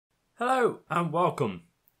Hello and welcome.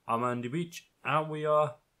 I'm Andy Beach and we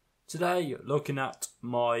are today looking at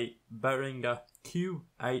my Behringer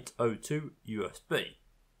Q802 USB.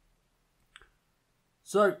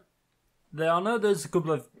 So I know there's a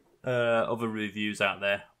couple of other reviews out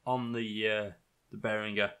there on the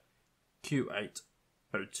Behringer Q802.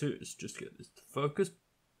 Let's just get this to focus.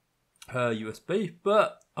 USB,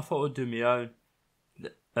 but I thought I'd do my own.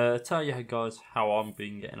 Tell you guys how I'm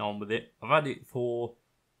been getting on with it. I've had it for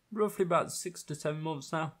roughly about 6 to 7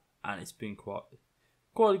 months now, and it's been quite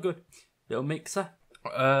a good little mixer.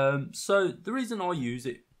 So the reason I use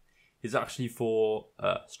it is actually for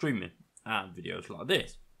streaming and videos like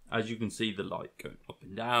this. As you can see, the light going up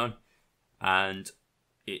and down, and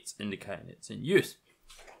it's indicating it's in use.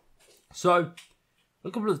 So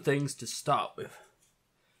a couple of things to start with.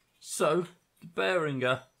 So the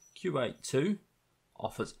Behringer Q802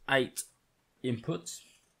 offers 8 inputs.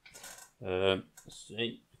 Let's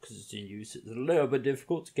see, because it's in use, it's a little bit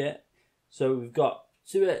difficult to get. So we've got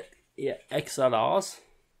 2 XLRs.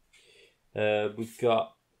 We've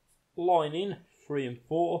got line in 3 and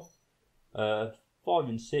 4, 5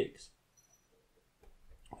 and 6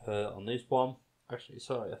 on this one. Actually,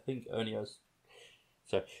 sorry, I think it only has.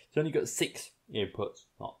 So it's only got 6 inputs,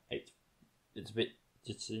 not 8. It's a bit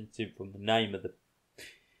distinctive from the name of the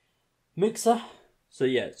mixer. So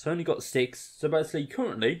yeah, it's only got 6. So basically,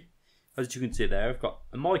 currently, as you can see there, I've got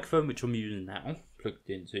a microphone which I'm using now, plugged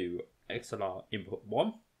into XLR input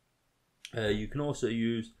 1. You can also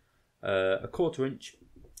use a 1/4 inch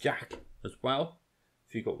jack as well,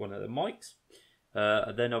 if you've got one of the mics.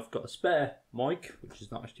 And then I've got a spare mic, which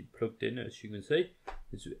is not actually plugged in, as you can see.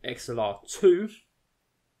 It's XLR 2.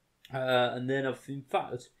 And then I've in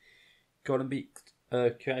fact got a bit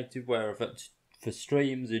creative where I've got for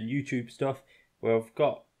streams and YouTube stuff, where I've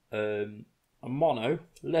got a mono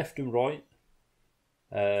left and right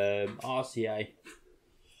RCA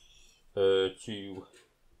to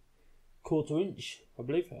 1/4 inch, I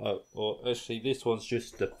believe, or actually this one's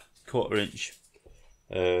just a 1/4 inch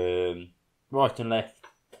right and left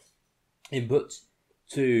inputs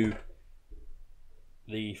to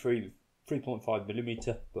the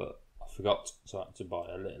 3.5mm, but I forgot, so I had to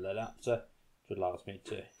buy a little adapter which allows me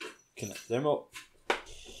to connect them up,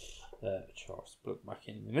 which I'll plug back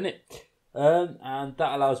in a minute. And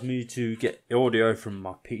that allows me to get audio from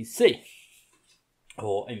my PC,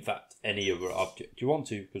 or in fact any other object you want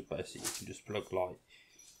to, because basically you can just plug like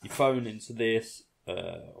your phone into this,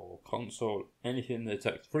 or console, anything that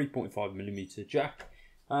takes 3.5mm jack,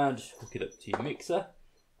 and just hook it up to your mixer.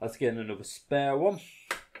 That's getting another spare one.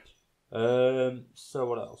 So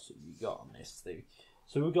what else have we got on this thing?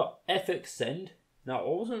 So we've got FX Send. Now I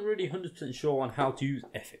wasn't really 100% sure on how to use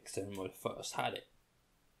FX Send when I first had it.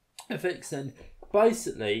 FX Send,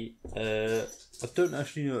 basically, I don't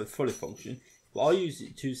actually know it fully function, but I use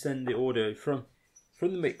it to send the audio from the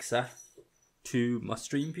mixer to my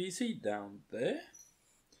stream PC down there,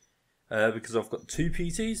 because I've got 2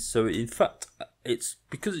 PCs. So in fact, it's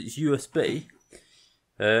because it's USB.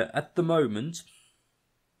 At the moment,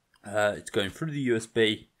 it's going through the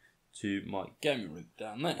USB to my gaming rig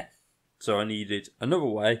down there. So I needed another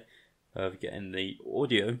way of getting the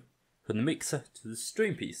audio from the mixer to the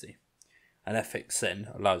stream PC, and FX Send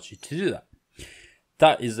allows you to do that.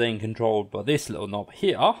 That is then controlled by this little knob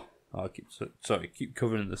here. I keep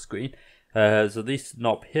covering the screen. So this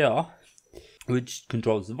knob here, which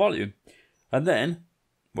controls the volume, and then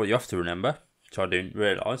what you have to remember, which I didn't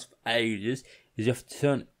realise for ages, is you have to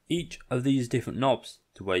turn each of these different knobs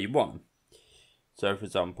to where you want them. So for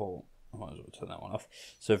example, I might as well turn that one off.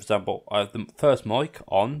 So for example, I have the first mic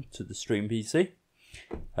on to the stream PC.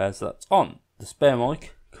 So that's on. The spare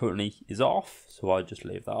mic currently is off, so I just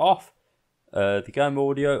leave that off. The game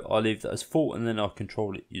audio, I leave that as full, and then I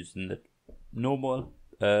control it using the normal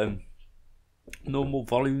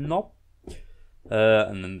volume knob.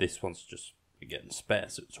 And then this one's just again spare,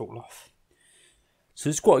 so it's all off. So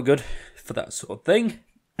it's quite good for that sort of thing.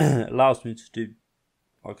 It allows me to do,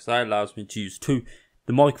 like I say, allows me to use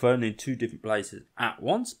the microphone in 2 different places at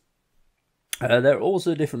once. There are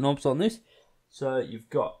also different knobs on this. So you've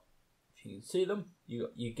got, if you can see them, you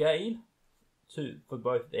got your gain for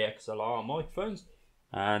both the XLR microphones,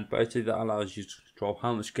 and basically that allows you to control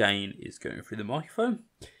how much gain is going through the microphone.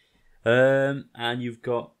 And you've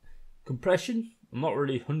got compression. I'm not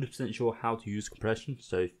really 100% sure how to use compression,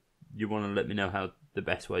 so if you want to let me know how the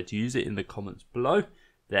best way to use it in the comments below,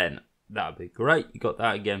 then that would be great. You got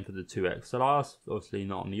that again for the 2 XLRs, obviously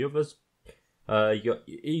not on the others. You got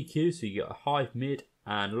your EQ, so you got a high, mid,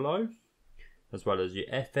 and low, as well as your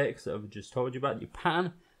FX that I've just told you about, your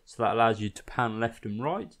pan, so that allows you to pan left and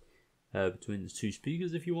right. between the two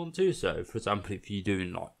speakers if you want to. So for example, if you're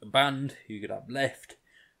doing like a band, you could have left,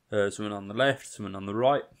 someone on the left, someone on the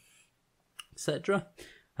right, etc.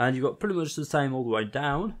 And you've got pretty much the same all the way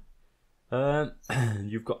down.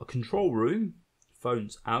 You've got a control room,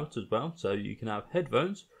 phones out as well, so you can have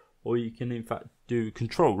headphones, or you can in fact do a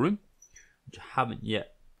control room, which I haven't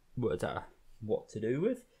yet worked out what to do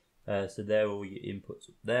with. So there are all your inputs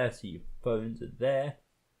up there, so your phones are there,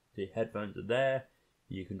 the headphones are there,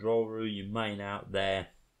 your control room, your main out there,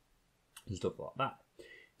 and stuff like that.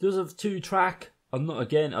 It does have 2-track. I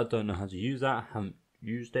don't know how to use that, I haven't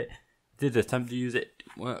used it. I did attempt to use it, it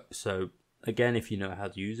didn't work, so again, if you know how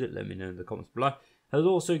to use it, let me know in the comments below. It's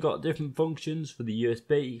also got different functions for the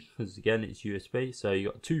USB, because again, it's USB. So you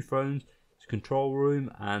got 2 phones, to control room,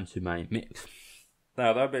 and to main mix.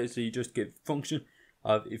 Now that basically just gives function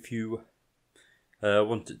of if you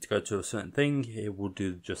want it to go to a certain thing, it will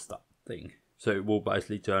do just that thing. So it will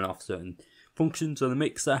basically turn off certain functions on the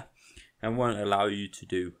mixer and won't allow you to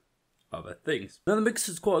do other things. Now the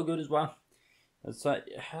mixer is quite good as well. So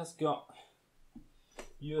it has got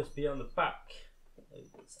USB on the back,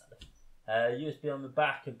 USB on the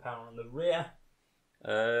back and power on the rear,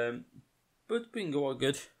 but it's been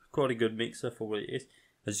quite a good mixer for what it is.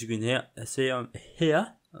 As you can as you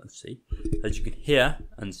can hear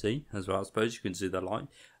and see as well. I suppose you can see the light.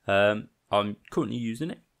 I'm currently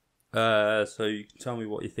using it, so you can tell me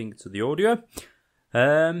what you think to the audio.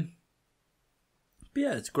 But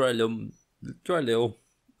yeah, it's a great little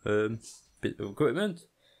bit of equipment.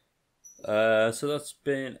 So that's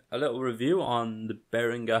been a little review on the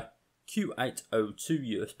Behringer Q802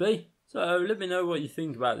 USB. So let me know what you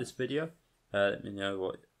think about this video. Let me know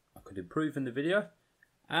what I could improve in the video.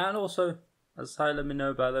 And also, as I say, let me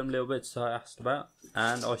know about them little bits I asked about.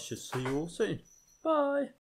 And I shall see you all soon. Bye.